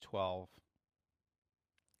12,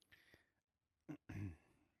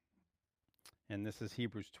 and this is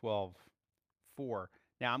Hebrews 12:4.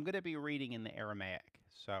 Now, I'm going to be reading in the Aramaic,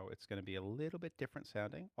 so it's going to be a little bit different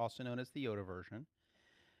sounding, also known as the Yoda version.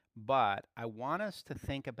 But I want us to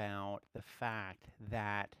think about the fact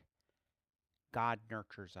that God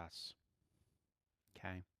nurtures us,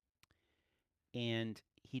 okay? And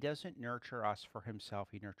he doesn't nurture us for himself,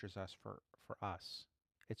 he nurtures us for us.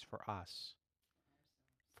 It's for us.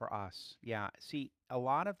 For us. Yeah. See, a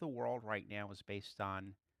lot of the world right now is based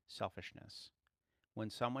on selfishness. When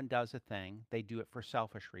someone does a thing, they do it for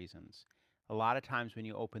selfish reasons. A lot of times when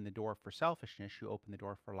you open the door for selfishness, you open the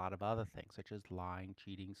door for a lot of other things, such as lying,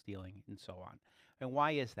 cheating, stealing, and so on. And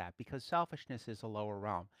why is that? Because selfishness is a lower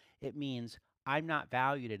realm. It means I'm not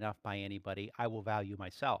valued enough by anybody, I will value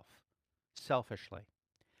myself selfishly.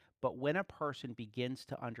 But when a person begins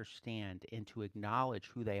to understand and to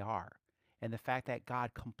acknowledge who they are, and the fact that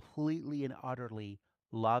God completely and utterly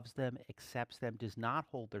loves them, accepts them, does not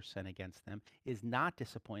hold their sin against them, is not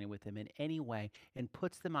disappointed with them in any way, and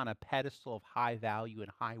puts them on a pedestal of high value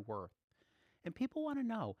and high worth. And people want to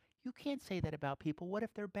know, you can't say that about people. What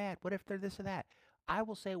if they're bad? What if they're this or that? I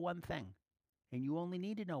will say one thing, and you only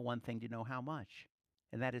need to know one thing to know how much,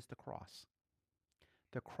 and that is the cross.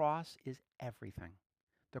 The cross is everything.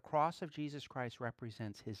 The cross of Jesus Christ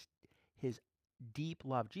represents his deep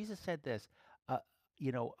love. Jesus said this, uh,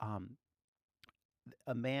 you know,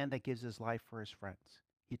 a man that gives his life for his friends.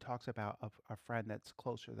 He talks about a friend that's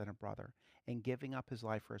closer than a brother and giving up his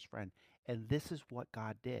life for his friend. And this is what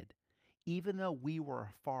God did. Even though we were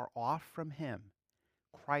far off from him,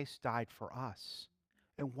 Christ died for us.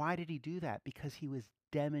 And why did he do that? Because he was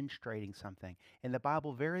demonstrating something. And the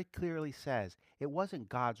Bible very clearly says it wasn't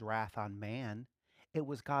God's wrath on man, it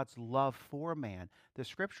was God's love for man. The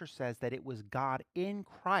scripture says that it was God in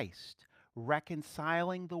Christ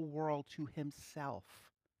reconciling the world to himself.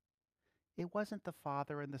 It wasn't the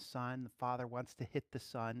Father and the Son. The Father wants to hit the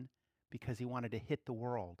Son because he wanted to hit the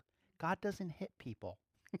world. God doesn't hit people.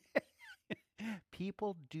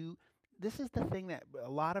 People do. This is the thing that a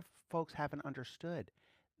lot of folks haven't understood.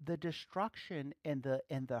 The destruction and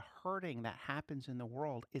the hurting that happens in the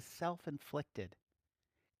world is self-inflicted.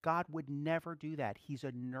 God would never do that. He's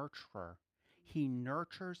a nurturer. He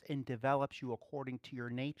nurtures and develops you according to your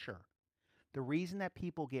nature. The reason that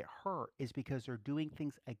people get hurt is because they're doing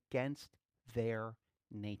things against their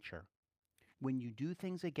nature. When you do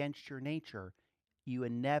things against your nature, you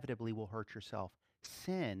inevitably will hurt yourself.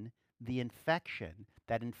 Sin, the infection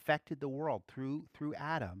that infected the world through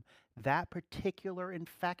Adam, that particular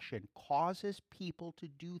infection causes people to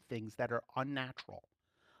do things that are unnatural.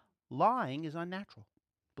 Lying is unnatural,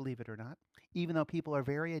 believe it or not. Even though people are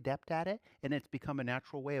very adept at it and it's become a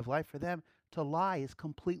natural way of life for them, to lie is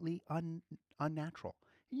completely unnatural.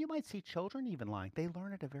 And you might see children even lying. They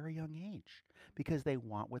learn at a very young age because they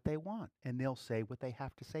want what they want and they'll say what they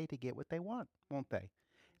have to say to get what they want, won't they?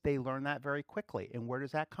 They learn that very quickly. And where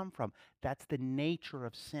does that come from? That's the nature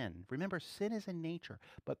of sin. Remember, sin is in nature,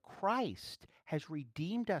 but Christ has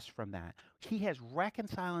redeemed us from that. He has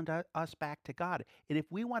reconciled us back to God. And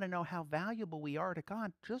if we want to know how valuable we are to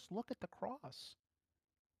God, just look at the cross.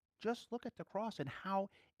 Just look at the cross and how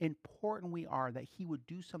important we are that He would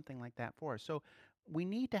do something like that for us. So we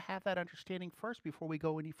need to have that understanding first before we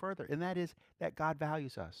go any further. And that is that God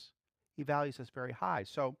values us. He values us very high.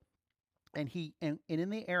 So and in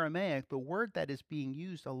the Aramaic, the word that is being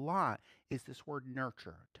used a lot is this word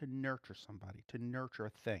nurture, to nurture somebody, to nurture a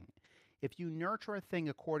thing. If you nurture a thing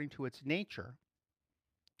according to its nature,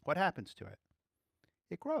 what happens to it?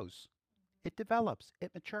 It grows, it develops,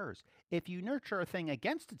 it matures. If you nurture a thing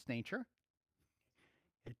against its nature,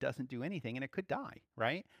 it doesn't do anything and it could die,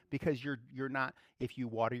 right? Because you're not if you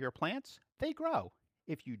water your plants, they grow.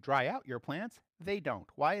 If you dry out your plants, they don't.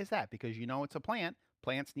 Why is that? Because you know it's a plant.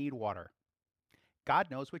 Plants need water.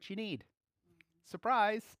 God knows what you need.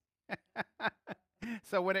 Surprise.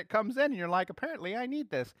 So when it comes in and you're like, apparently I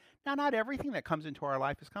need this. Now, not everything that comes into our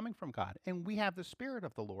life is coming from God. And we have the Spirit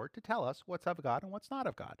of the Lord to tell us what's of God and what's not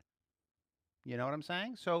of God. You know what I'm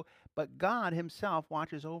saying? So, but God Himself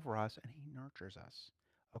watches over us and He nurtures us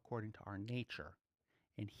according to our nature.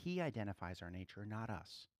 And He identifies our nature, not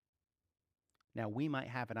us. Now, we might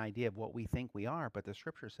have an idea of what we think we are, but the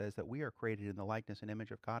scripture says that we are created in the likeness and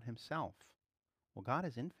image of God Himself. Well, God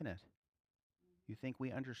is infinite. You think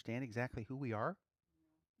we understand exactly who we are?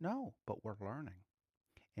 No, but we're learning.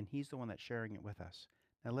 And He's the one that's sharing it with us.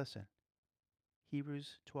 Now listen,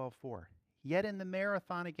 Hebrews 12:4. Yet in the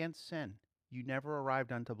marathon against sin, you never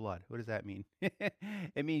arrived unto blood. What does that mean?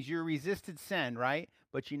 It means you resisted sin, right?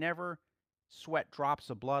 But you never sweat drops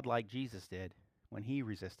of blood like Jesus did. when he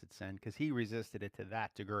resisted sin, because he resisted it to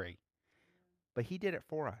that degree. But he did it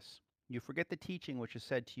for us. You forget the teaching which is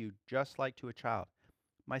said to you, just like to a child.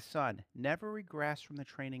 My son, never regress from the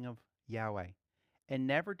training of Yahweh, and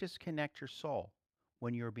never disconnect your soul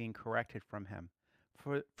when you are being corrected from him.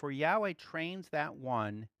 For Yahweh trains that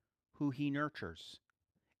one who he nurtures,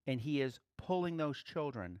 and he is pulling those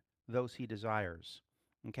children, those he desires.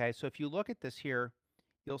 Okay, so if you look at this here,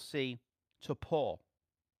 you'll see to pull.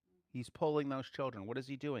 He's pulling those children. What is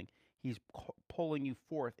he doing? He's pulling you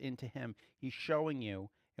forth into him. He's showing you.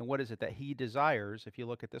 And what is it that he desires? If you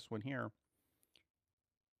look at this one here,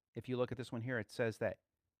 it says that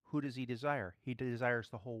who does he desire? He desires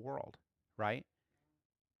the whole world, right?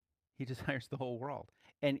 He desires the whole world.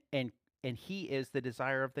 And he is the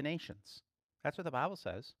desire of the nations. That's what the Bible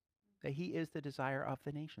says. That he is the desire of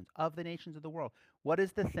the nations of the world. What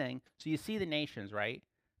is the thing? So you see the nations, right?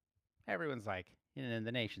 Everyone's like,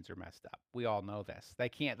 the nations are messed up. We all know this. They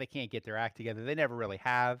can't get their act together. They never really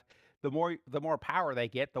have. The more power they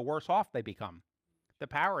get, the worse off they become. The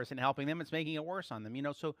power isn't helping them, it's making it worse on them.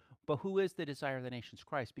 So but who is the desire of the nations?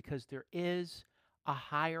 Christ, because there is a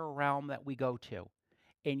higher realm that we go to.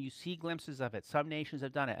 And you see glimpses of it. Some nations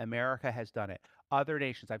have done it. America has done it. Other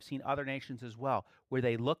nations, I've seen other nations as well, where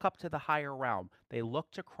they look up to the higher realm. They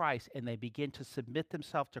look to Christ and they begin to submit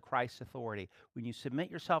themselves to Christ's authority. When you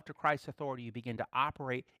submit yourself to Christ's authority, you begin to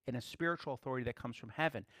operate in a spiritual authority that comes from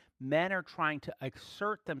heaven. Men are trying to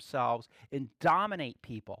exert themselves and dominate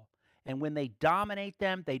people. And when they dominate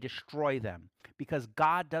them, they destroy them. Because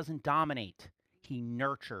God doesn't dominate. He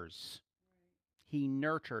nurtures. He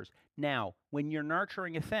nurtures. Now, when you're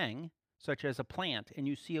nurturing a thing, such as a plant, and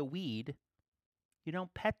you see a weed, you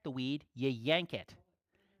don't pet the weed, you yank it.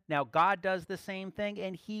 Now, God does the same thing,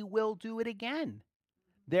 and he will do it again.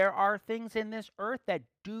 There are things in this earth that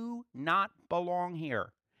do not belong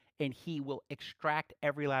here, and he will extract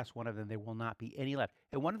every last one of them. There will not be any left.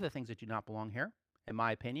 And one of the things that do not belong here, in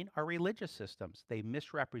my opinion, are religious systems. They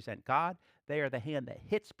misrepresent God. They are the hand that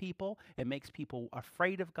hits people and makes people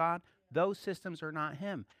afraid of God. Those systems are not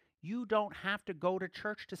him. You don't have to go to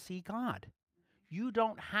church to see God. You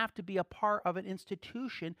don't have to be a part of an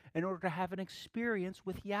institution in order to have an experience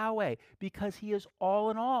with Yahweh, because he is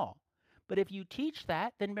all in all. But if you teach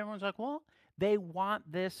that, then everyone's like, well, they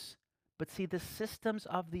want this. But see, the systems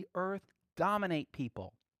of the earth dominate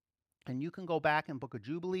people. And you can go back in Book of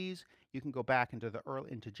Jubilees, you can go back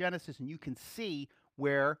into Genesis, and you can see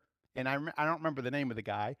where, and I don't remember the name of the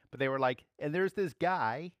guy, but they were like, and there's this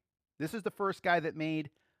guy, this is the first guy that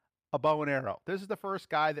made a bow and arrow. This is the first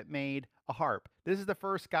guy that made a harp. This is the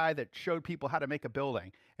first guy that showed people how to make a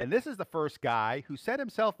building. And this is the first guy who set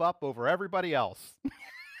himself up over everybody else.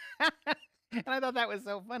 And I thought that was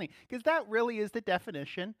so funny, because that really is the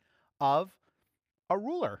definition of a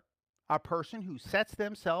ruler. A person who sets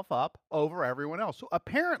themselves up over everyone else. So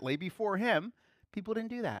apparently, before him, people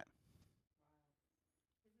didn't do that.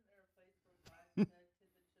 Isn't there a place where God said to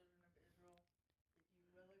the children of Israel, if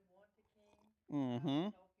you really want a king, Mm-hmm. I'll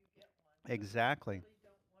help you get one. Exactly. If you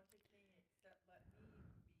really don't want a king, except let me be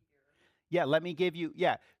here. Yeah, let me give you,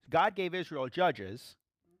 yeah, God gave Israel judges,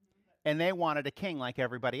 and they wanted a king like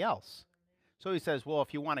everybody else. So he says, well,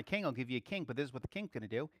 if you want a king, I'll give you a king, but this is what the king's going to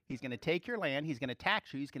do. He's going to take your land, he's going to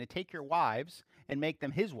tax you, he's going to take your wives and make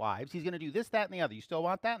them his wives. He's going to do this, that, and the other. You still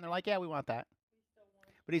want that? And they're like, yeah, we want that.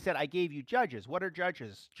 But he said, I gave you judges. What are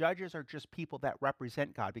judges? Judges are just people that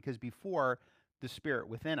represent God, because before the Spirit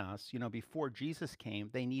within us, before Jesus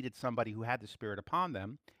came, they needed somebody who had the Spirit upon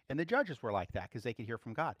them, and the judges were like that because they could hear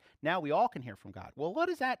from God. Now we all can hear from God. Well, what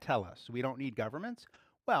does that tell us? We don't need governments?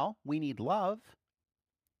 Well, we need love.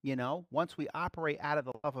 Once we operate out of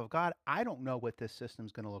the love of God, I don't know what this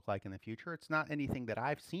system's going to look like in the future. It's not anything that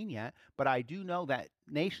I've seen yet, but I do know that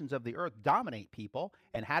nations of the earth dominate people.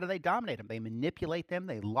 And how do they dominate them? They manipulate them,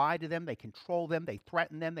 they lie to them, they control them, they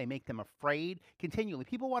threaten them, they make them afraid continually.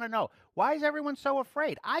 People want to know, why is everyone so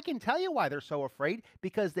afraid? I can tell you why they're so afraid,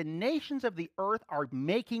 because the nations of the earth are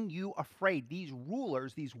making you afraid. These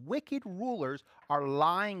rulers, these wicked rulers, are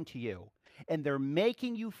lying to you. And they're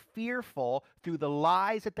making you fearful through the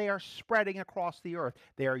lies that they are spreading across the earth.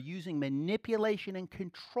 They are using manipulation and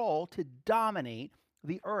control to dominate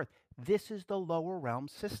the earth. This is the lower realm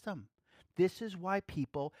system. This is why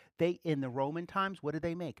people, in the Roman times, what did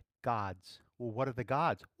they make? Gods. Well, what are the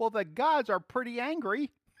gods? Well, the gods are pretty angry.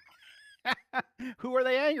 Who are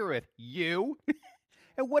they angry with? You.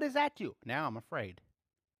 And what does that do? Now I'm afraid.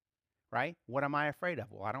 Right? What am I afraid of?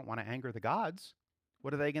 Well, I don't want to anger the gods.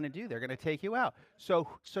 What are they going to do? They're going to take you out. So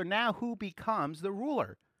now who becomes the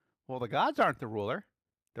ruler? Well, the gods aren't the ruler.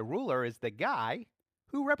 The ruler is the guy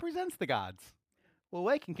who represents the gods. Well,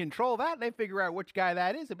 they can control that. They figure out which guy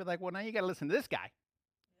that is. They'd be like, well, now you got to listen to this guy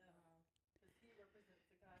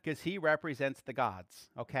because he represents the gods.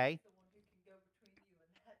 Okay. The one who can go between you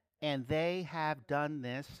and that. And they have done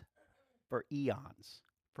this for eons,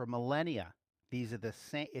 for millennia. These are the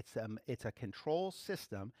same. It's a control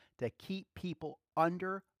system to keep people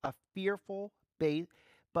under a fearful base.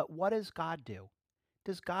 But what does God do?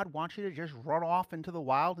 Does God want you to just run off into the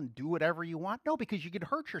wild and do whatever you want? No, because you could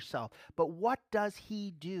hurt yourself. But what does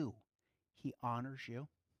He do? He honors you.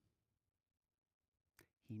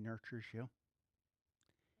 He nurtures you.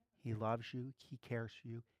 He loves you. He cares for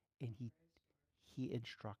you, and He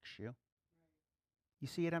instructs you. You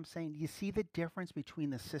see what I'm saying? You see the difference between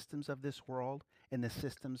the systems of this world and the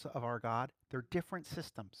systems of our God? They're different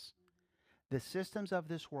systems. The systems of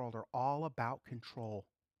this world are all about control.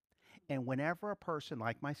 And whenever a person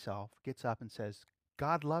like myself gets up and says,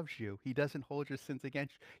 God loves you, He doesn't hold your sins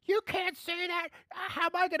against you. You can't say that. How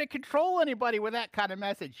am I going to control anybody with that kind of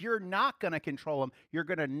message? You're not going to control them. You're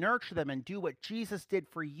going to nurture them and do what Jesus did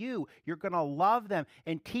for you. You're going to love them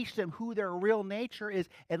and teach them who their real nature is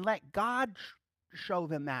and let God show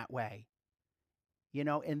them that way. You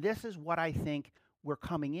know, and this is what I think we're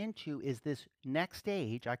coming into is this next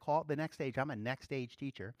stage. I call it the next stage. I'm a next stage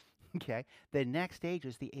teacher. Okay. The next stage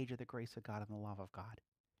is the age of the grace of God and the love of God.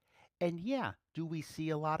 And yeah, do we see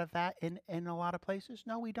a lot of that in a lot of places?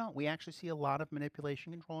 No, we don't. We actually see a lot of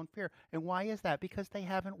manipulation, control, and fear. And why is that? Because they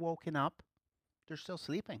haven't woken up. They're still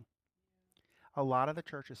sleeping. A lot of the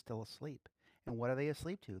church is still asleep. And what are they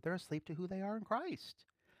asleep to? They're asleep to who they are in Christ.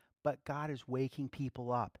 But God is waking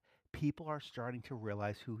people up. People are starting to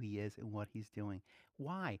realize who He is and what He's doing.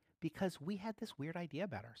 Why? Because we had this weird idea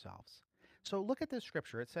about ourselves. So look at this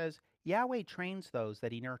scripture. It says, Yahweh trains those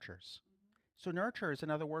that He nurtures. So nurture is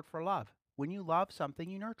another word for love. When you love something,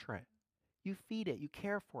 you nurture it. You feed it. You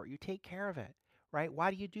care for it. You take care of it. Right?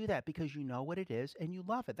 Why do you do that? Because you know what it is and you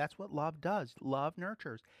love it. That's what love does. Love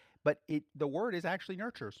nurtures. But the word is actually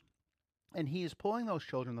nurtures. And He is pulling those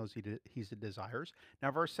children, those He desires.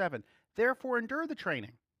 Now, verse 7, therefore endure the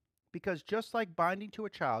training, because just like binding to a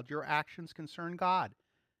child, your actions concern God.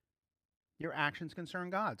 Your actions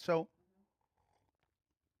concern God. So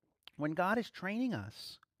when God is training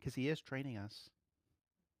us, because He is training us,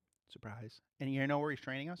 surprise, and you know where He's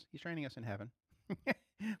training us? He's training us in heaven,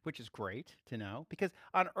 which is great to know, because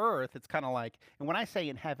on earth, it's kind of like, and when I say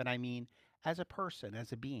in heaven, I mean as a person,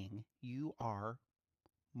 as a being, you are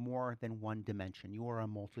more than one dimension. You are a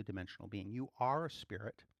multidimensional being. You are a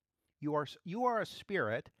spirit. You are a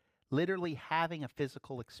spirit literally having a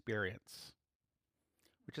physical experience,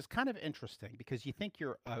 which is kind of interesting because you think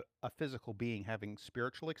you're a physical being having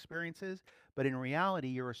spiritual experiences, but in reality,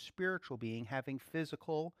 you're a spiritual being having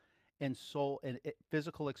physical and soul and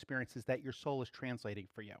physical experiences that your soul is translating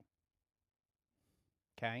for you.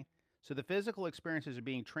 Okay? So the physical experiences are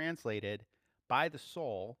being translated by the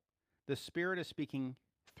soul. The spirit is speaking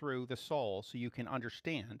through the soul so you can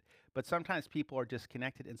understand. But sometimes people are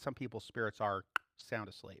disconnected and some people's spirits are sound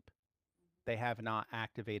asleep. They have not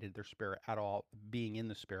activated their spirit at all, being in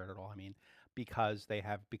the spirit at all, I mean, because they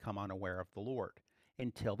have become unaware of the Lord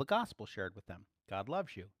until the gospel shared with them. God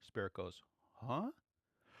loves you. Spirit goes, huh?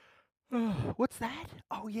 What's that?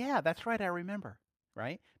 Oh, yeah, that's right. I remember,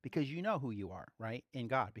 right? Because you know who you are, right? In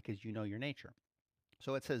God, because you know your nature.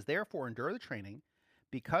 So it says, therefore, endure the training,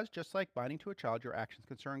 because just like binding to a child, your actions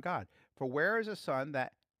concern God. For where is a son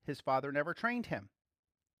that his father never trained him?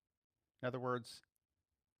 In other words,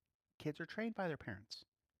 kids are trained by their parents.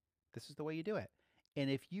 This is the way you do it. And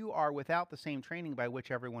if you are without the same training by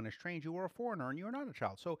which everyone is trained, you are a foreigner and you are not a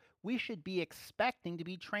child. So we should be expecting to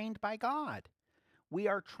be trained by God. We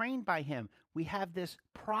are trained by Him. We have this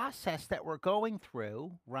process that we're going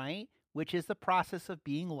through, right? Which is the process of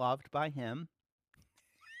being loved by Him.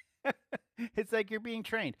 It's like you're being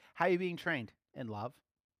trained. How are you being trained? In love.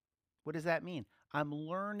 What does that mean? I'm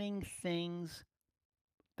learning things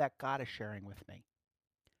that God is sharing with me.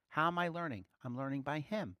 How am I learning? I'm learning by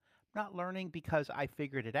Him. I'm not learning because I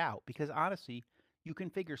figured it out. Because honestly, you can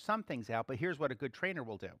figure some things out, but here's what a good trainer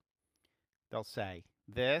will do. They'll say,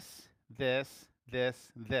 this, this,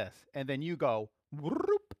 this, this. And then you go,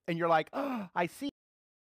 whoop, and you're like, oh, I see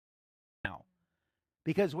now.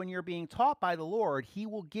 Because when you're being taught by the Lord, He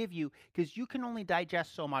will give you, because you can only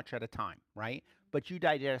digest so much at a time, right? But you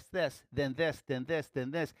digest this, then this, then this,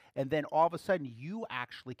 then this, and then all of a sudden you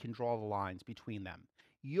actually can draw the lines between them.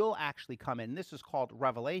 You'll actually come in. This is called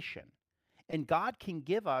revelation. And God can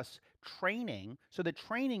give us training. So the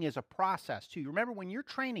training is a process too. Remember, when you're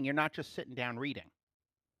training, you're not just sitting down reading.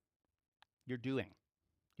 You're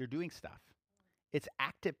doing stuff. It's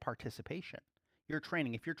active participation. You're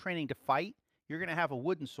training. If you're training to fight, you're going to have a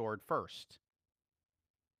wooden sword first,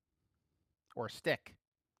 or a stick,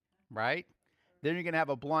 right? Then you're going to have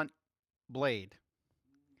a blunt blade,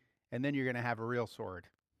 and then you're going to have a real sword,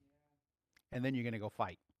 and then you're going to go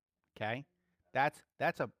fight. Okay, that's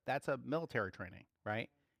a military training, right?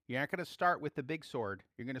 You're not going to start with the big sword.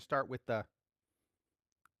 You're going to start with the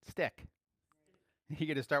stick. You're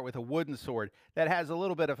going to start with a wooden sword that has a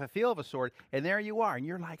little bit of a feel of a sword, and there you are, and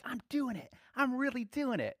you're like, I'm doing it. I'm really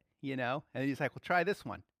doing it, you know? And he's like, well, try this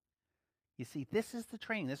one. You see, this is the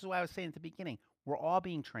training. This is what I was saying at the beginning. We're all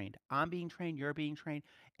being trained. I'm being trained, you're being trained,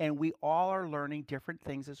 and we all are learning different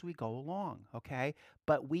things as we go along, okay?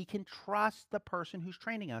 But we can trust the person who's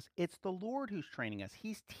training us. It's the Lord who's training us.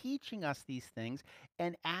 He's teaching us these things,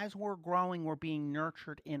 and as we're growing, we're being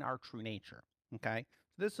nurtured in our true nature, okay?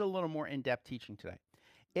 So this is a little more in-depth teaching today.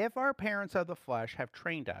 If our parents of the flesh have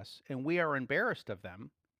trained us and we are embarrassed of them,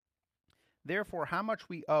 therefore, how much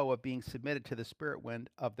we owe of being submitted to the spirit wind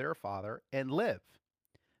of their father and live.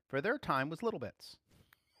 For their time was little bits.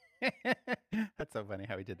 That's so funny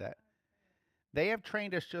how he did that. They have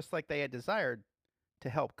trained us just like they had desired to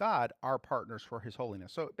help God, our partners for his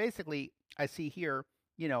holiness. So basically, I see here,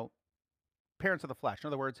 parents of the flesh. In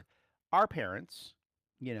other words, our parents,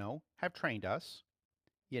 have trained us,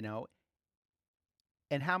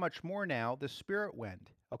 and how much more now the spirit wind,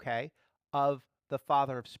 okay, of the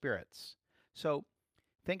Father of spirits. So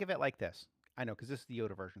think of it like this. I know, because this is the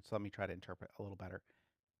Yoda version, so let me try to interpret a little better.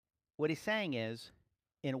 What he's saying is,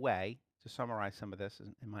 in a way, to summarize some of this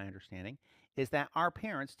in my understanding, is that our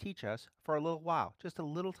parents teach us for a little while, just a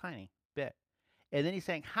little tiny bit. And then he's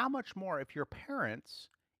saying, how much more if your parents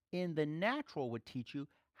in the natural would teach you,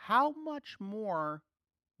 how much more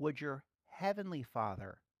would your heavenly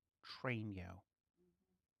Father train you?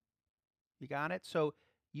 You got it? So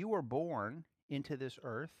you were born into this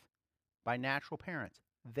earth by natural parents.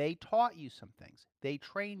 They taught you some things. They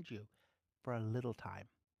trained you for a little time.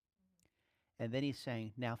 And then he's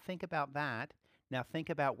saying, now think about that. Now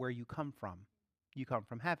think about where you come from. You come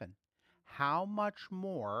from heaven. How much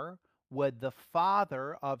more would the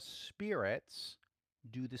Father of spirits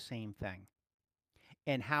do the same thing?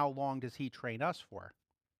 And how long does he train us for?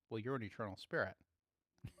 Well, you're an eternal spirit.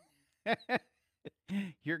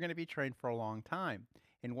 You're going to be trained for a long time.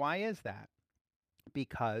 And why is that?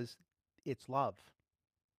 Because it's love.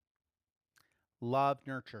 Love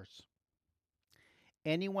nurtures.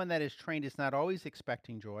 Anyone that is trained is not always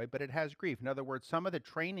expecting joy, but it has grief. In other words, some of the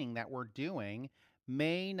training that we're doing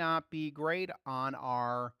may not be great on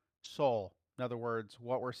our soul. In other words,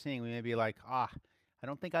 what we're seeing, we may be like, I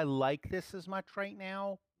don't think I like this as much right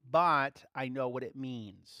now, but I know what it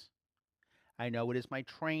means. I know it is my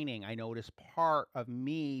training. I know it is part of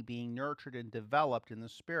me being nurtured and developed in the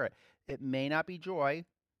spirit. It may not be joy.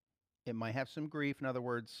 It might have some grief. In other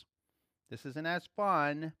words, this isn't as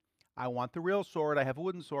fun. I want the real sword. I have a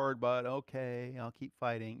wooden sword, but okay, I'll keep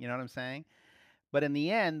fighting. You know what I'm saying? But in the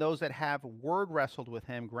end, those that have word wrestled with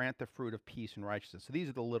him grant the fruit of peace and righteousness. So these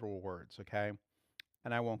are the literal words, okay?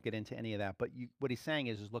 And I won't get into any of that. But what he's saying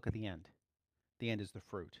is look at the end. The end is the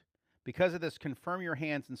fruit. Because of this, confirm your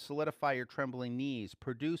hands and solidify your trembling knees.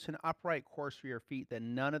 Produce an upright course for your feet, that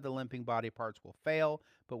none of the limping body parts will fail,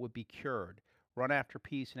 but would be cured. Run after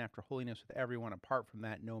peace and after holiness with everyone. Apart from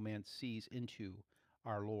that, no man sees into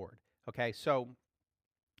our Lord. Okay, so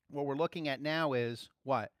what we're looking at now is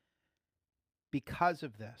what? Because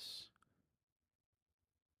of this,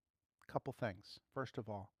 a couple things. First of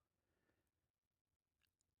all,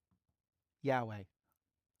 Yahweh,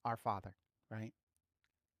 our Father, right?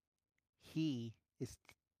 He is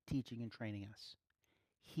teaching and training us.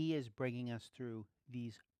 He is bringing us through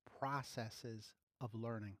these processes of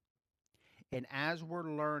learning. And as we're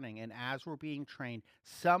learning and as we're being trained,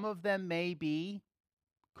 some of them may be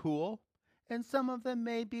cool and some of them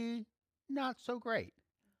may be not so great.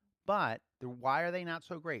 But why are they not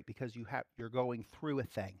so great? Because you're going through a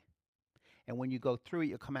thing. And when you go through it,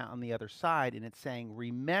 you come out on the other side, and it's saying,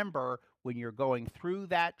 remember, when you're going through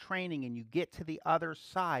that training and you get to the other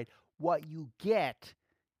side, what you get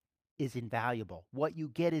is invaluable. What you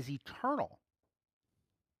get is eternal.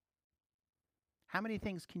 How many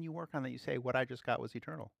things can you work on that you say, what I just got was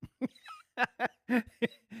eternal?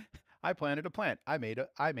 I planted a plant. I made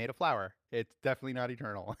a flower. It's definitely not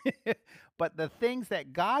eternal. But the things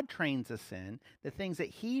that God trains us in, the things that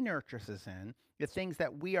he nurtures us in, the things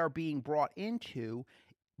that we are being brought into,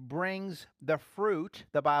 brings the fruit,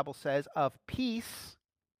 the Bible says, of peace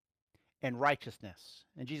and righteousness.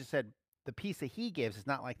 And Jesus said, the peace that he gives is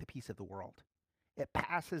not like the peace of the world. It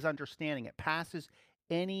passes understanding. It passes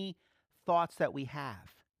any thoughts that we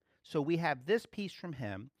have. So we have this peace from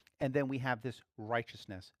him, And then we have this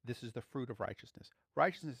righteousness. This is the fruit of righteousness.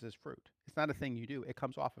 Righteousness is fruit. It's not a thing you do. It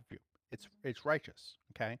comes off of you. It's righteous.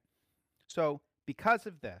 Okay. So because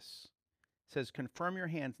of this, it says, confirm your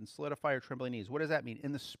hands and solidify your trembling knees. What does that mean?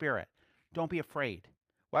 In the spirit. Don't be afraid.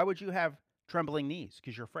 Why would you have trembling knees?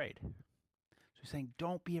 Because you're afraid. So he's saying,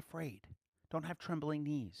 don't be afraid. Don't have trembling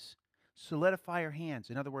knees. Solidify your hands.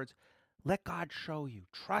 In other words, let God show you.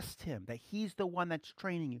 Trust him that he's the one that's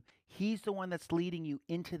training you. He's the one that's leading you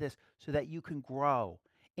into this so that you can grow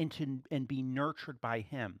into and be nurtured by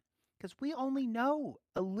him. Because we only know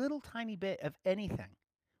a little tiny bit of anything.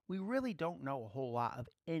 We really don't know a whole lot of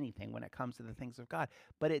anything when it comes to the things of God.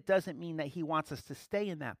 But it doesn't mean that he wants us to stay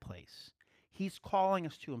in that place. He's calling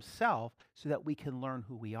us to himself so that we can learn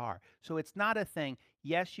who we are. So it's not a thing.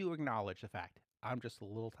 Yes, you acknowledge the fact, I'm just a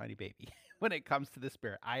little tiny baby when it comes to the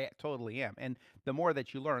Spirit. I totally am. And the more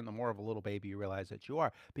that you learn, the more of a little baby you realize that you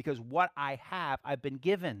are. Because what I have, I've been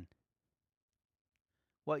given.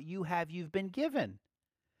 What you have, you've been given.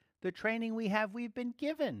 The training we have, we've been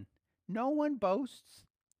given. No one boasts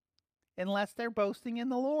unless they're boasting in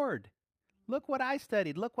the Lord. Look what I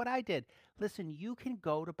studied. Look what I did. Listen, you can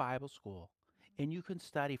go to Bible school and you can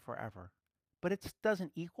study forever, but it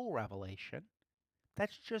doesn't equal revelation.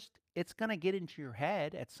 That's just, it's going to get into your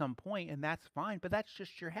head at some point, and that's fine, but that's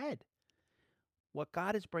just your head. What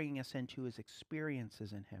God is bringing us into is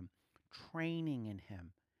experiences in him, training in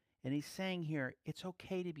him. And he's saying here, it's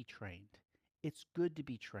okay to be trained. It's good to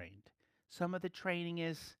be trained. Some of the training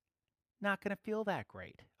is not going to feel that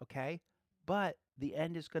great, okay? But the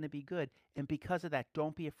end is going to be good. And because of that,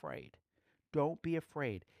 don't be afraid. Don't be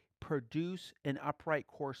afraid. Produce an upright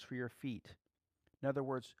course for your feet. In other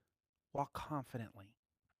words, walk confidently.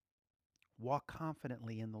 Walk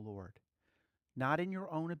confidently in the Lord. Not in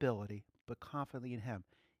your own ability, but confidently in him.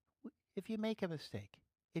 If you make a mistake,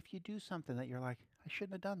 if you do something that you're like, I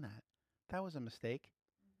shouldn't have done that. That was a mistake.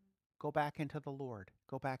 Go back into the Lord.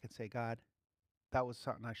 Go back and say, God, that was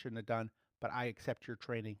something I shouldn't have done, but I accept your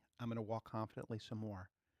training. I'm going to walk confidently some more.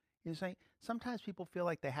 You know, sometimes people feel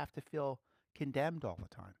like they have to feel condemned all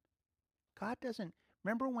the time. God doesn't.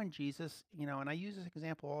 Remember when Jesus, and I use this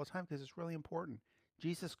example all the time because it's really important.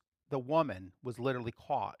 Jesus, the woman, was literally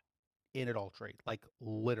caught in adultery, like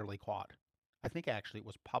literally caught. I think actually it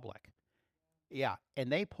was public. Yeah,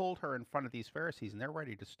 and they pulled her in front of these Pharisees, and they're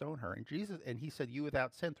ready to stone her. And he said, "You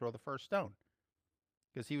without sin, throw the first stone,"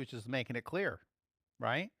 because he was just making it clear,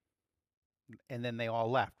 right? And then they all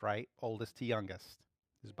left, right? Oldest to youngest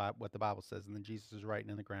is what the Bible says. And then Jesus is writing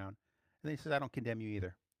in the ground, and then he says, "I don't condemn you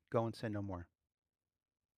either. Go and sin no more."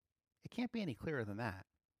 It can't be any clearer than that.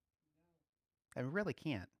 I really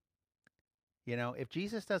can't. If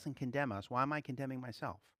Jesus doesn't condemn us, why am I condemning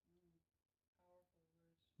myself?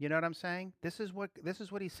 You know what I'm saying? This is what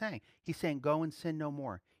he's saying. He's saying, go and sin no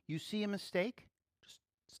more. You see a mistake, just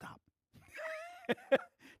stop.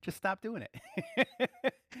 Just stop doing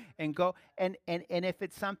it. And go and if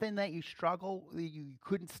it's something that you struggle, you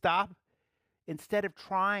couldn't stop, instead of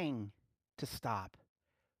trying to stop,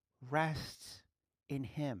 rest in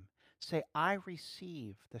him. Say, I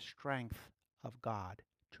receive the strength of God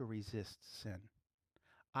to resist sin.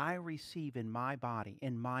 I receive in my body,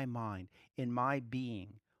 in my mind, in my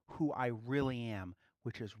being, who I really am,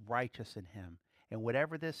 which is righteous in him. And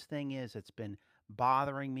whatever this thing is that's been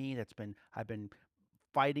bothering me, I've been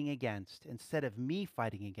fighting against, instead of me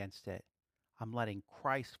fighting against it, I'm letting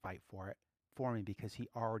Christ fight for me because he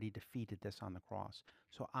already defeated this on the cross.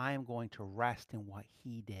 So I am going to rest in what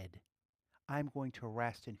he did. I'm going to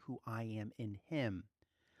rest in who I am in him.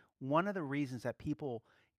 One of the reasons that people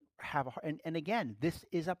have, and again, this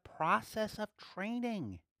is a process of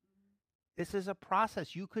training. This is a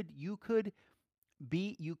process. You could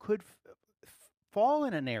fall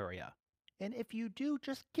in an area, and if you do,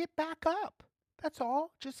 just get back up. That's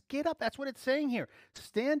all. Just get up. That's what it's saying here.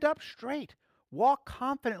 Stand up straight. Walk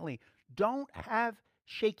confidently. Don't have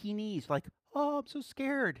shaky knees like, oh, I'm so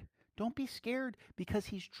scared. Don't be scared, because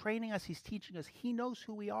he's training us. He's teaching us. He knows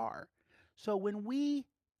who we are. So when we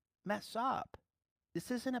mess up, this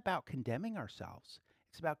isn't about condemning ourselves.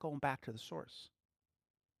 It's about going back to the source.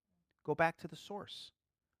 Go back to the source.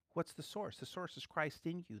 What's the source? The source is Christ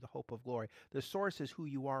in you, the hope of glory. The source is who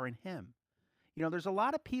you are in him. There's a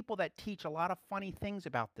lot of people that teach a lot of funny things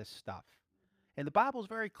about this stuff. And the Bible's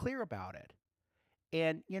very clear about it.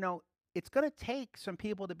 And, it's going to take some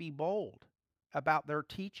people to be bold about their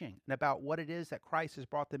teaching and about what it is that Christ has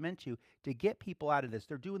brought them into to get people out of this.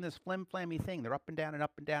 They're doing this flim-flammy thing. They're up and down and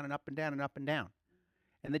up and down and up and down and up and down.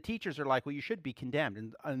 And the teachers are like, well, you should be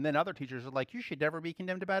condemned. And then other teachers are like, you should never be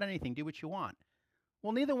condemned about anything. Do what you want.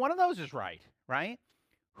 Well, neither one of those is right?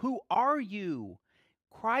 Who are you?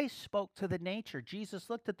 Christ spoke to the nature. Jesus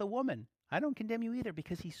looked at the woman. I don't condemn you either,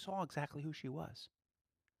 because he saw exactly who she was,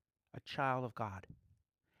 a child of God.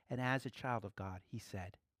 And as a child of God, he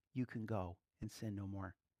said, you can go and sin no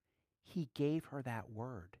more. He gave her that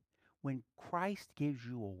word. When Christ gives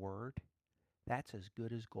you a word, that's as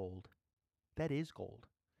good as gold. That is gold.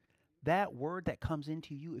 That word that comes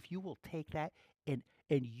into you, if you will take that and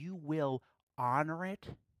you will honor it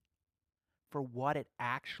for what it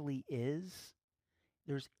actually is,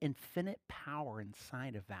 there's infinite power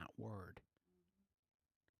inside of that word.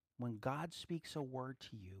 When God speaks a word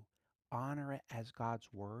to you, honor it as God's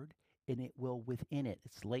word, and it will within it,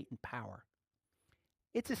 it's latent power.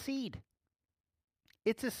 It's a seed.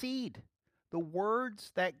 It's a seed. The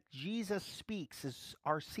words that Jesus speaks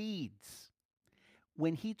are seeds.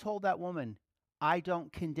 When he told that woman, I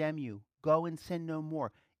don't condemn you, go and sin no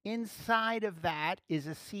more, inside of that is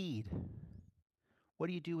a seed. What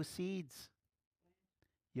do you do with seeds?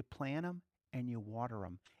 You plant them and you water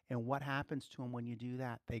them. And what happens to them when you do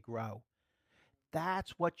that? They grow.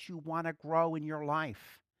 That's what you want to grow in your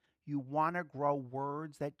life. You want to grow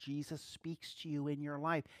words that Jesus speaks to you in your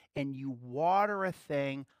life. And you water a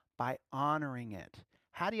thing by honoring it.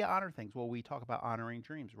 How do you honor things? Well, we talk about honoring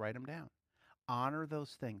dreams. Write them down. Honor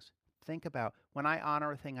those things. Think about, when I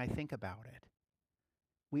honor a thing, I think about it.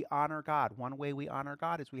 We honor God. One way we honor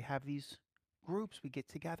God is we have these groups. We get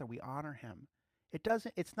together. We honor him.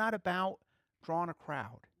 It's not about drawing a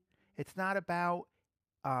crowd. It's not about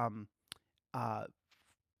uh,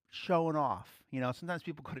 showing off. Sometimes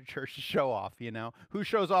people go to church to show off, Who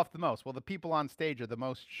shows off the most? Well, the people on stage are the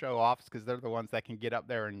most show offs because they're the ones that can get up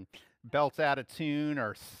there and belt out a tune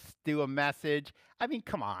or do a message. I mean,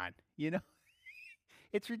 come on,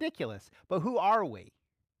 It's ridiculous. But who are we?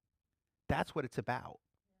 That's what it's about.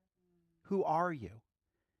 Who are you?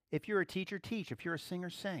 If you're a teacher, teach. If you're a singer,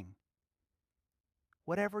 sing.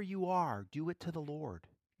 Whatever you are, do it to the Lord.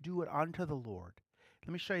 Do it unto the Lord.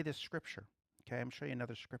 Let me show you this scripture. Okay, I'm going to show you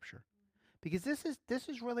another scripture. Because this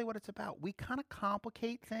is really what it's about. We kind of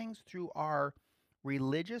complicate things through our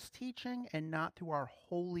religious teaching and not through our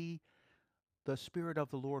the Spirit of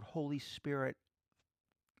the Lord, Holy Spirit,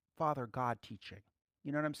 Father God teaching.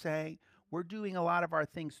 You know what I'm saying? We're doing a lot of our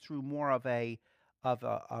things through more of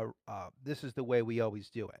this is the way we always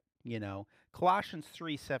do it. Colossians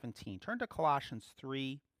 3:17. Turn to Colossians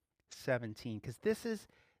 3:17, because this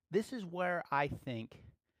is where I think,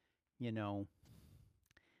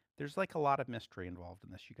 there's like a lot of mystery involved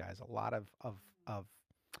in this, you guys. A lot of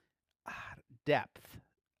depth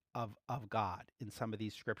of God in some of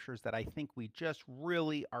these scriptures that I think we just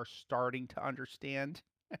really are starting to understand.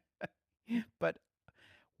 But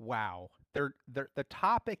wow, the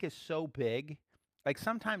topic is so big. Like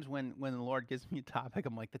sometimes when the Lord gives me a topic,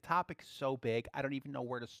 I'm like, the topic's so big, I don't even know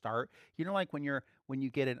where to start. Like when you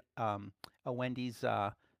get a Wendy's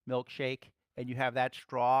milkshake and you have that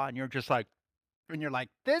straw and you're like,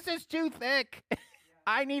 this is too thick.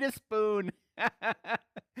 I need a spoon.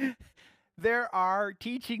 There are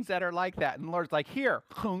teachings that are like that, and the Lord's like, here,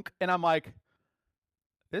 hunk, and I'm like,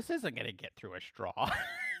 this isn't going to get through a straw.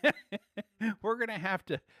 We're going to have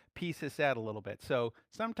to piece this out a little bit. So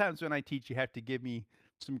sometimes when I teach, you have to give me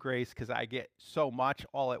some grace because I get so much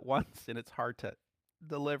all at once and it's hard to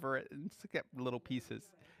deliver it and get little pieces.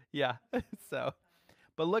 Yeah.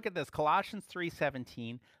 But look at this, Colossians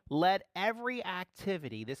 3:17, let every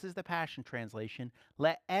activity, this is the Passion Translation,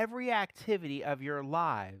 let every activity of your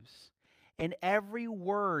lives and every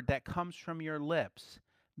word that comes from your lips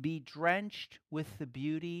be drenched with the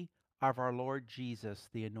beauty of our Lord Jesus,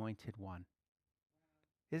 the Anointed One.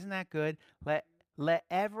 Isn't that good? Let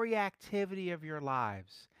every activity of your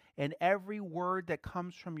lives and every word that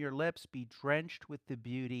comes from your lips be drenched with the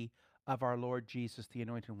beauty of our Lord Jesus, the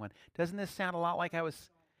Anointed One. Doesn't this sound a lot like I was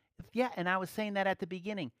saying that at the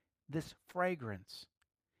beginning. This fragrance,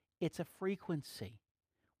 it's a frequency.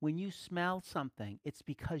 When you smell something, it's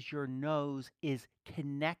because your nose is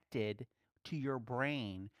connected to your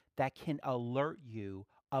brain that can alert you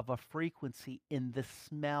of a frequency in the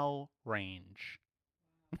smell range.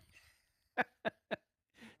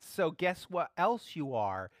 So guess what else you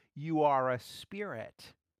are? You are a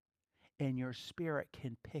spirit. And your spirit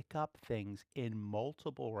can pick up things in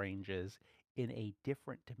multiple ranges in a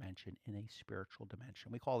different dimension, in a spiritual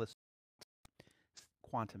dimension. We call this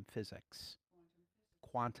quantum physics.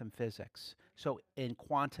 Quantum physics. So in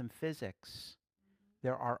quantum physics,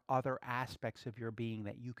 there are other aspects of your being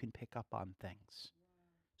that you can pick up on things.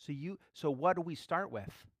 So what do we start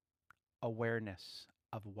with? Awareness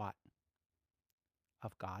of what?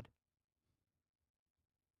 Of God.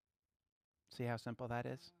 See how simple that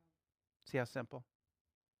is? See how simple?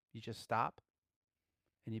 You just stop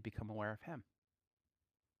and you become aware of him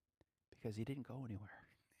because he didn't go anywhere.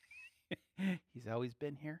 He's always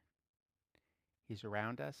been here. He's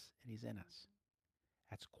around us and he's in us.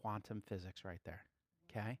 That's quantum physics right there.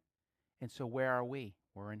 Okay? And so where are we?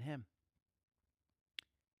 We're in him.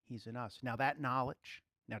 He's in us. Now that knowledge,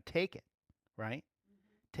 now take it, right?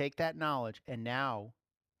 Take that knowledge and now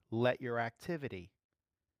let your activity,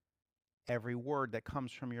 every word that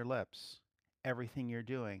comes from your lips, everything you're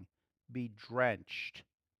doing, be drenched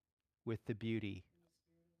with the beauty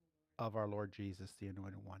of our Lord Jesus, the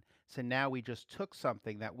Anointed One. So now we just took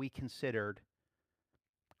something that we considered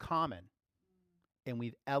common and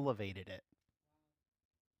we've elevated it.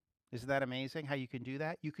 Isn't that amazing how you can do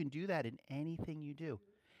that? You can do that in anything you do.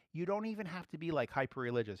 You don't even have to be like hyper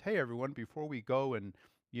religious. Hey, everyone, before we go and,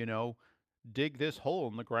 you know, dig this hole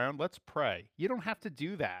in the ground, let's pray. You don't have to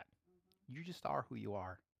do that. You just are who you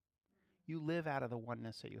are. You live out of the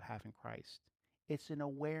oneness that you have in Christ. It's an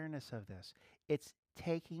awareness of this. It's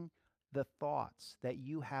taking the thoughts that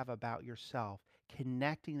you have about yourself,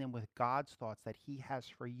 connecting them with God's thoughts that he has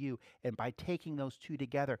for you. And by taking those two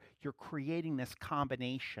together, you're creating this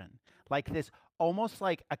combination, like this, almost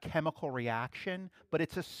like a chemical reaction, but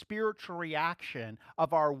it's a spiritual reaction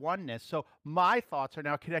of our oneness. So my thoughts are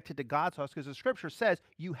now connected to God's thoughts because the scripture says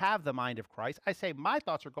you have the mind of Christ. I say my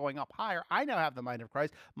thoughts are going up higher. I now have the mind of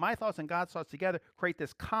Christ. My thoughts and God's thoughts together create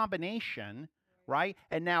this combination, right?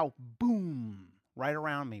 And now, boom, right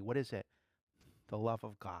around me. What is it? The love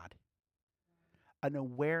of God. An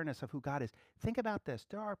awareness of who God is. Think about this.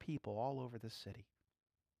 There are people all over this city.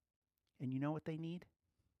 And you know what they need?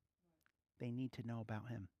 They need to know about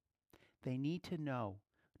him. They need to know,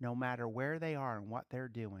 no matter where they are and what they're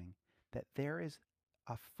doing, that there is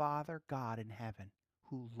a Father God in heaven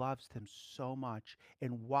who loves them so much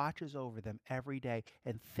and watches over them every day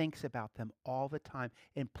and thinks about them all the time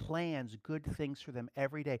and plans good things for them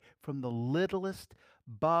every day, from the littlest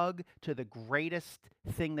bug to the greatest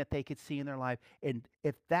thing that they could see in their life. And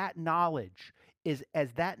if that knowledge is,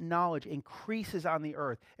 as that knowledge increases on the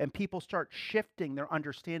earth and people start shifting their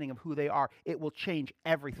understanding of who they are, it will change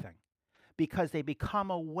everything. Because they become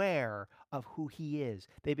aware of who he is.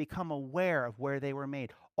 They become aware of where they were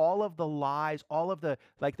made. All of the lies, all of the,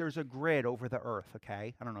 like there's a grid over the earth,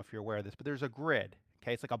 okay? I don't know if you're aware of this, but there's a grid,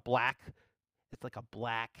 okay? It's like a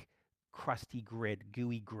black, crusty grid,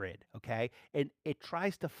 gooey grid, okay? And it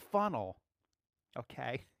tries to funnel,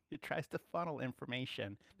 okay? It tries to funnel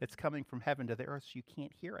information that's coming from heaven to the earth so you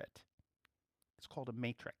can't hear it. It's called a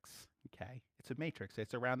matrix, okay? It's a matrix.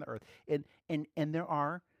 It's around the earth. And there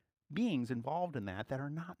are beings involved in that are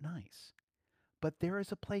not nice. But there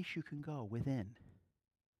is a place you can go within,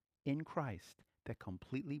 in Christ, that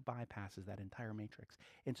completely bypasses that entire matrix.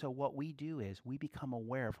 And so what we do is we become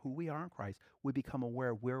aware of who we are in Christ. We become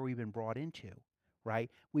aware of where we've been brought into, right?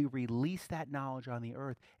 We release that knowledge on the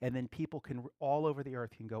earth, and then people can, all over the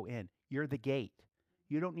earth, can go in. You're the gate.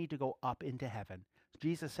 You don't need to go up into heaven.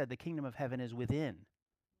 Jesus said the kingdom of heaven is within.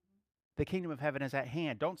 The kingdom of heaven is at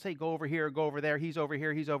hand. Don't say go over here, go over there. He's over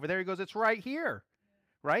here, he's over there. He goes, it's right here,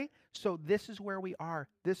 right? So this is where we are.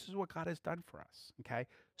 This is what God has done for us, okay?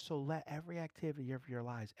 So let every activity of your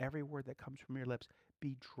lives, every word that comes from your lips,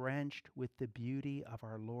 be drenched with the beauty of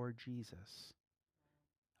our Lord Jesus,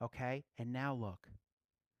 okay? And now look,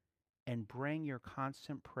 and bring your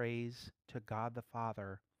constant praise to God the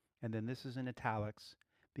Father. And then this is in italics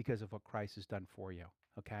because of what Christ has done for you.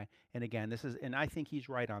 Okay. And again, this is, and I think he's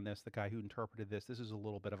right on this, the guy who interpreted this. This is a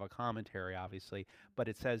little bit of a commentary, obviously, but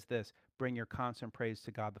it says this: bring your constant praise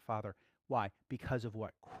to God the Father. Why? Because of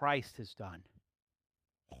what Christ has done.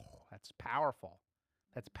 Oh, that's powerful.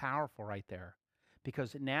 That's powerful right there.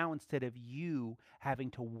 Because now, instead of you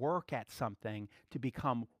having to work at something to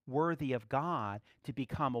become worthy of God, to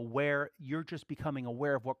become aware, you're just becoming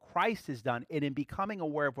aware of what Christ has done. And in becoming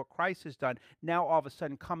aware of what Christ has done, now all of a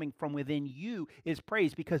sudden coming from within you is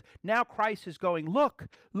praise. Because now Christ is going, look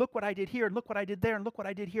what I did here, and look what I did there, and look what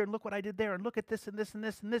I did here, and look what I did there, and look at this and this and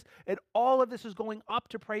this and this. And all of this is going up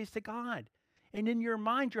to praise to God. And in your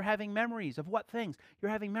mind, you're having memories of what things? You're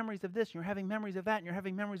having memories of this, you're having memories of that, and you're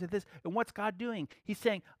having memories of this. And what's God doing? He's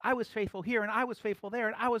saying, I was faithful here, and I was faithful there,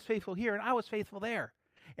 and I was faithful here, and I was faithful there.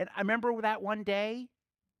 And I remember that one day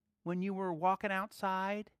when you were walking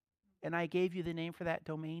outside, and I gave you the name for that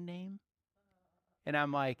domain name. And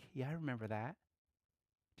I'm like, yeah, I remember that.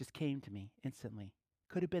 Just came to me instantly.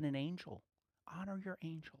 Could have been an angel. Honor your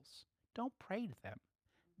angels. Don't pray to them.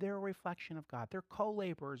 They're a reflection of God. They're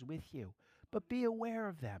co-laborers with you. But be aware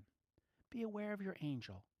of them. Be aware of your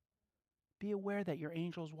angel. Be aware that your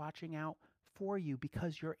angel's watching out for you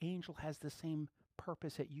because your angel has the same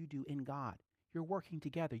purpose that you do in God. You're working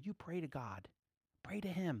together. You pray to God. Pray to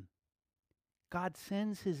him. God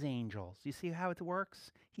sends his angels. You see how it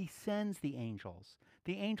works? He sends the angels.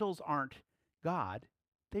 The angels aren't God.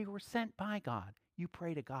 They were sent by God. You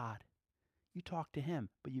pray to God. You talk to him,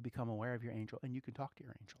 but you become aware of your angel and you can talk to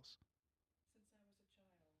your angels.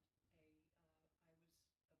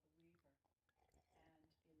 Since I was a child,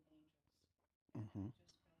 I was a believer and in angels, and Hmm. I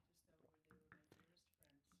just felt as though they were my dearest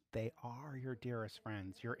friends. They And are I your would, dearest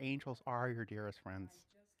friends. Your yeah, angels are your dearest friends.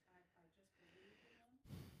 I just believed in them,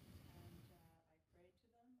 and I prayed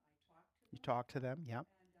to them, I talked to You them, talk to them. Yep.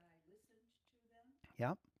 and I listened to them.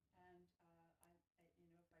 Yep. And if I told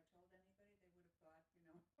anybody, they would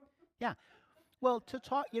have thought, Yeah. Well, to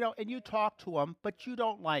talk, I was and you crazy, talk but to them, but you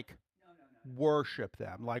don't like no, no, no, no, worship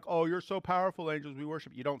them. no, Like, no, oh, you're so powerful, angels, we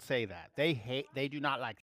worship. You don't say that. They hate, they do not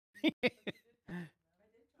like. but you did talk to them. I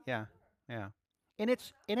did talk Yeah. to her. Yeah. But I felt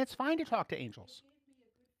And it's fine to it talk to gave it angels. gave me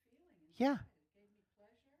a good feeling Yeah. inside. It gave me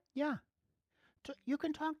pleasure. Yeah. And You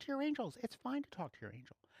can talk to your angels. It's fine to talk to your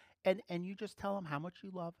angel. And you just tell them how much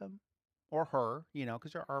you love them or her,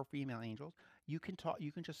 because there are female angels. You can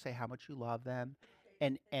just say how much you love them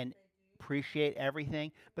and they do. appreciate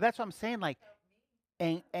everything. But that's what I'm saying, like, Help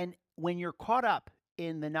me. Yeah. and when you're caught up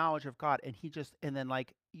in the knowledge of God and he just and then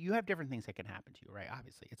like you have different things that can happen to you, right?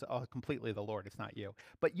 Obviously it's all completely the Lord, it's not you,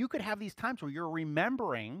 but you could have these times where you're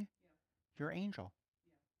remembering Yeah. your angel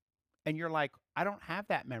Yeah. and you're like, I don't have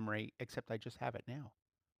that memory except I just have it now.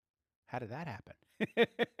 How did that happen?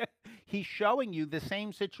 He's showing you the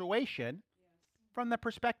same situation Yes. from the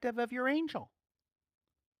perspective of your angel.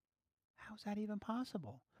 How's that even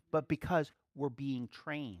possible? But because we're being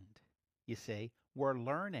trained, you see, we're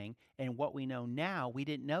learning, and what we know now, we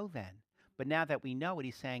didn't know then. But now that we know it,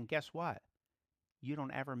 he's saying, guess what? You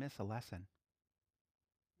don't ever miss a lesson.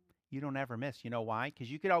 You don't ever miss. You know why? Because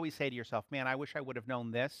you could always say to yourself, man, I wish I would have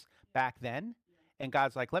known this back then. Yeah. And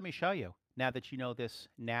God's like, let me show you. Now that you know this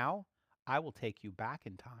now, I will take you back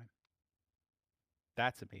in time.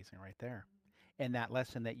 That's amazing right there. And that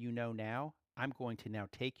lesson that you know now, I'm going to now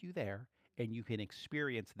take you there and you can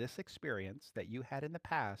experience this experience that you had in the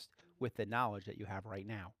past with the knowledge that you have right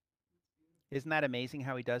now. Isn't that amazing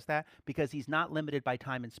how he does that? Because he's not limited by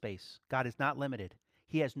time and space. God is not limited.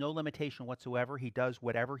 He has no limitation whatsoever. He does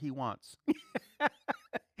whatever he wants.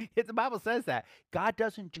 The Bible says that. God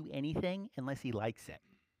doesn't do anything unless he likes it.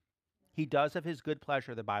 He does of his good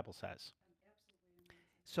pleasure, the Bible says. Absolutely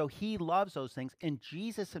amazing. So he loves those things. And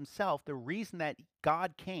Jesus himself, the reason that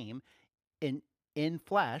God came in in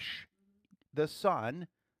flesh, the Son,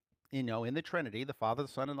 in the Trinity, the Father, the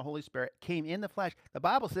Son, and the Holy Spirit came in the flesh. The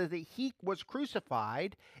Bible says that he was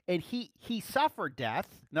crucified and he suffered death.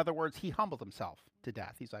 In other words, he humbled himself to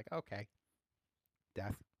death. He's like, okay,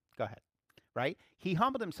 death, go ahead. Right? He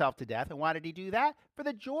humbled himself to death. And why did he do that? For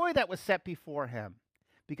the joy that was set before him.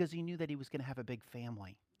 Because he knew that he was going to have a big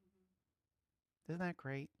family. Isn't that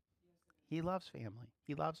great? Yes, it is. He loves family.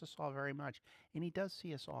 He loves us all very much. And he does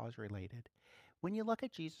see us all as related. When you look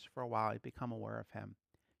at Jesus for a while, you become aware of him.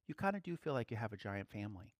 You kind of do feel like you have a giant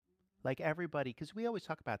family. Like everybody, because we always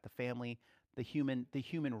talk about the family, the human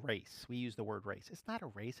race. We use the word race. It's not a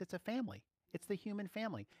race, it's a family. It's the human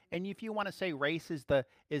family. And if you want to say race is the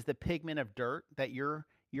pigment of dirt that your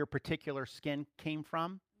particular skin came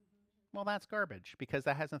from, well, that's garbage because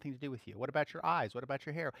that has nothing to do with you. What about your eyes? What about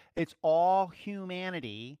your hair? It's all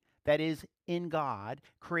humanity that is in God,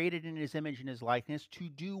 created in his image and his likeness to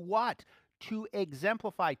do what? To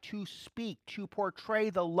exemplify, to speak, to portray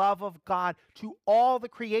the love of God to all the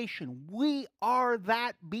creation. We are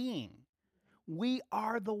that being. We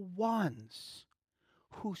are the ones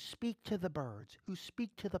who speak to the birds, who speak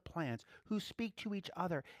to the plants, who speak to each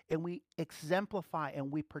other, and we exemplify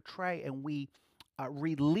and we portray and we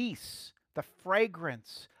release the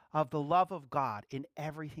fragrance of the love of God in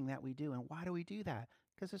everything that we do. And why do we do that?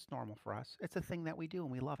 Because it's normal for us. It's a thing that we do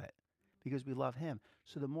and we love it because we love Him.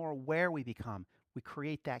 So the more aware we become, we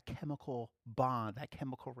create that chemical bond, that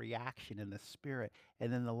chemical reaction in the spirit,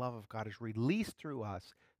 and then the love of God is released through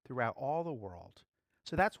us throughout all the world.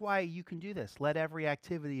 So that's why you can do this. Let every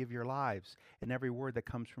activity of your lives and every word that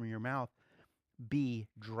comes from your mouth be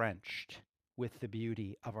drenched with the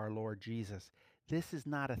beauty of our Lord Jesus. This is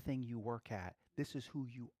not a thing you work at. This is who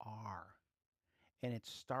you are. And it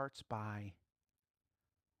starts by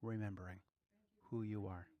remembering who you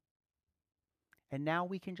are. And now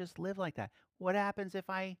we can just live like that. What happens if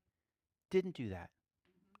I didn't do that?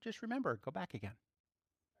 Just remember, go back again.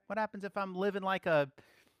 What happens if I'm living like a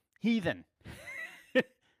heathen?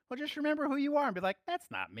 Well, just remember who you are and be like,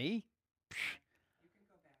 that's not me. Psh, You can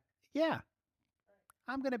go back. yeah, Right.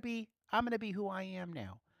 I'm going to be who I am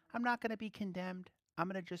now. I'm not going to be condemned. I'm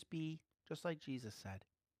going to just be just like Jesus said.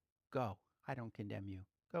 Go. I don't condemn you.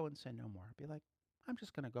 Go and sin no more. Be like, I'm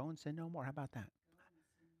just going to go and sin no more. How about that?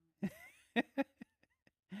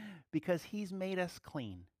 Because he's made us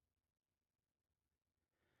clean.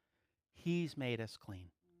 He's made us clean.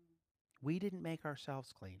 We didn't make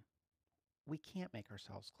ourselves clean. We can't make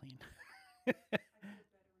ourselves clean.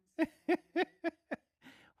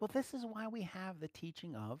 Well, this is why we have the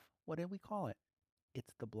teaching of, what do we call it?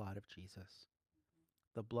 It's the blood of Jesus.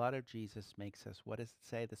 The blood of Jesus makes us, what does it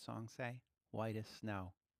say, the song say? White as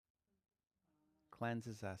snow.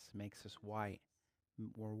 Cleanses us, makes us white.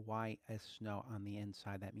 We're white as snow on the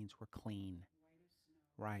inside. That means we're clean.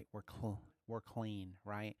 Right, we're clean,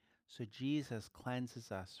 right? So Jesus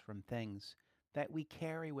cleanses us from things that we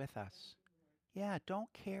carry with us. Yeah, don't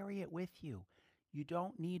carry it with you. You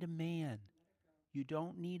don't need a man. You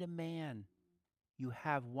don't need a man. You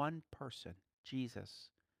have one person, Jesus,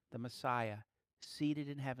 the Messiah, seated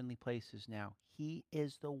in heavenly places now. He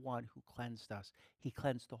is the one who cleansed us. He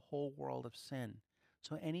cleansed the whole world of sin.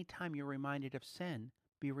 So anytime you're reminded of sin,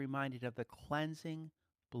 be reminded of the cleansing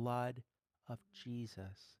blood of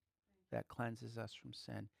Jesus that cleanses us from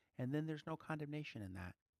sin. And then there's no condemnation in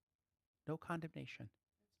that. No condemnation.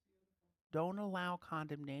 Don't allow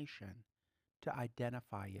condemnation to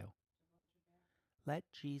identify you. Let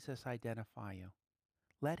Jesus identify you.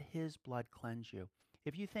 Let his blood cleanse you.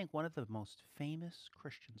 If you think one of the most famous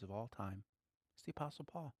Christians of all time is the Apostle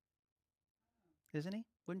Paul, isn't he?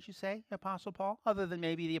 Wouldn't you say, Apostle Paul? Other than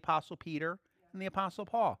maybe the Apostle Peter and the Apostle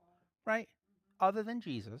Paul, right? Other than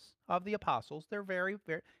Jesus, of the apostles, they're very,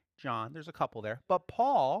 very, John, there's a couple there. But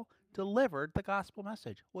Paul delivered the gospel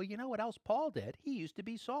message. Well, you know what else Paul did? He used to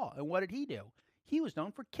be Saul. And what did he do? He was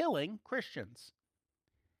known for killing Christians.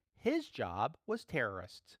 His job was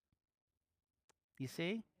terrorists. You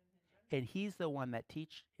see? And he's the one that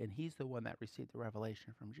and he's the one that received the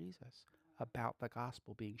revelation from Jesus about the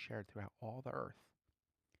gospel being shared throughout all the earth.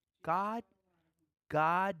 God,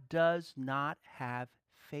 God does not have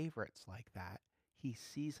favorites like that. He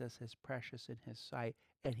sees us as precious in his sight,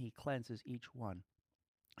 and he cleanses each one.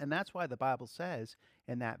 And that's why the Bible says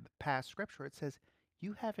in that past scripture, it says,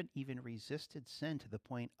 you haven't even resisted sin to the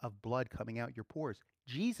point of blood coming out your pores.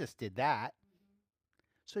 Jesus did that.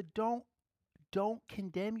 So don't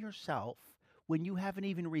condemn yourself when you haven't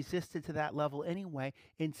even resisted to that level anyway.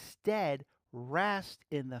 Instead, rest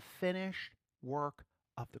in the finished work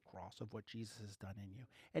of the cross, of what Jesus has done in you.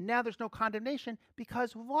 And now there's no condemnation,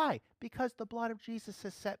 because why? Because the blood of Jesus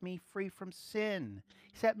has set me free from sin.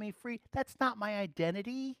 He set me free. That's not my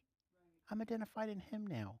identity. I'm identified in him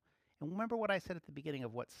now. And remember what I said at the beginning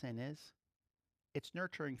of what sin is? It's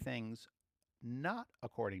nurturing things not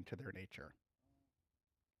according to their nature.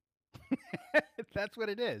 That's what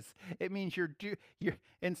it is. It means you're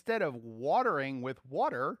instead of watering with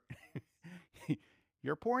water,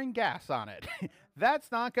 you're pouring gas on it.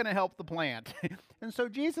 That's not going to help the plant. And so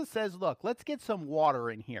Jesus says, look, let's get some water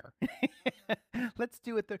in here. Let's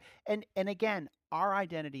do it there. And again, our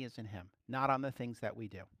identity is in him, not on the things that we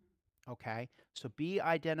do. Okay? So be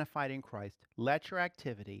identified in Christ. Let your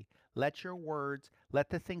activity, let your words, let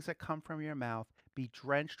the things that come from your mouth be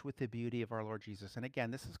drenched with the beauty of our Lord Jesus. And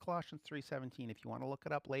again, this is Colossians 3:17. If you want to look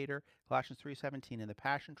it up later, Colossians 3:17 in the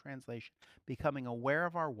Passion Translation, becoming aware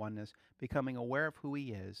of our oneness, becoming aware of who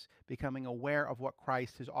he is, becoming aware of what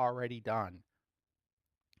Christ has already done.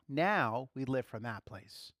 Now we live from that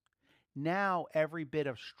place. Now every bit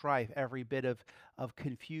of strife, every bit of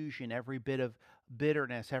confusion, every bit of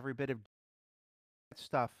bitterness, every bit of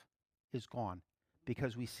stuff is gone,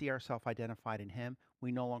 because we see ourselves identified in him.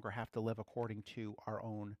 We no longer have to live according to our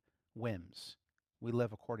own whims. We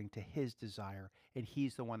live according to his desire, and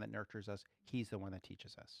he's the one that nurtures us. He's the one that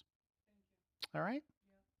teaches us. All right?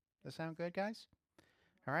 Does that sound good, guys?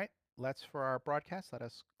 All right. Let's, for our broadcast, let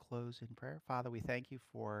us close in prayer. Father, we thank you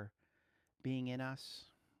for being in us.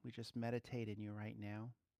 We just meditate in you right now.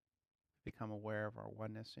 Become aware of our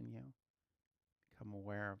oneness in you. Become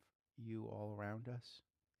aware of you all around us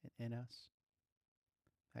and in us.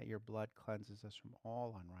 That your blood cleanses us from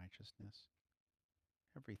all unrighteousness.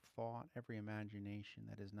 Every thought, every imagination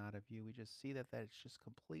that is not of you, we just see that it's just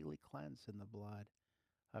completely cleansed in the blood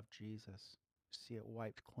of Jesus. See it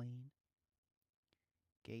wiped clean,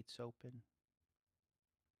 gates open.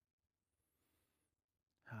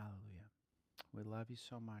 Hallelujah. We love you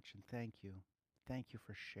so much, and thank you. Thank you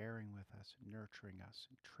for sharing with us, and nurturing us,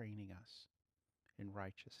 and training us in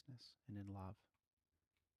righteousness and in love.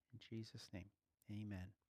 In Jesus' name, amen.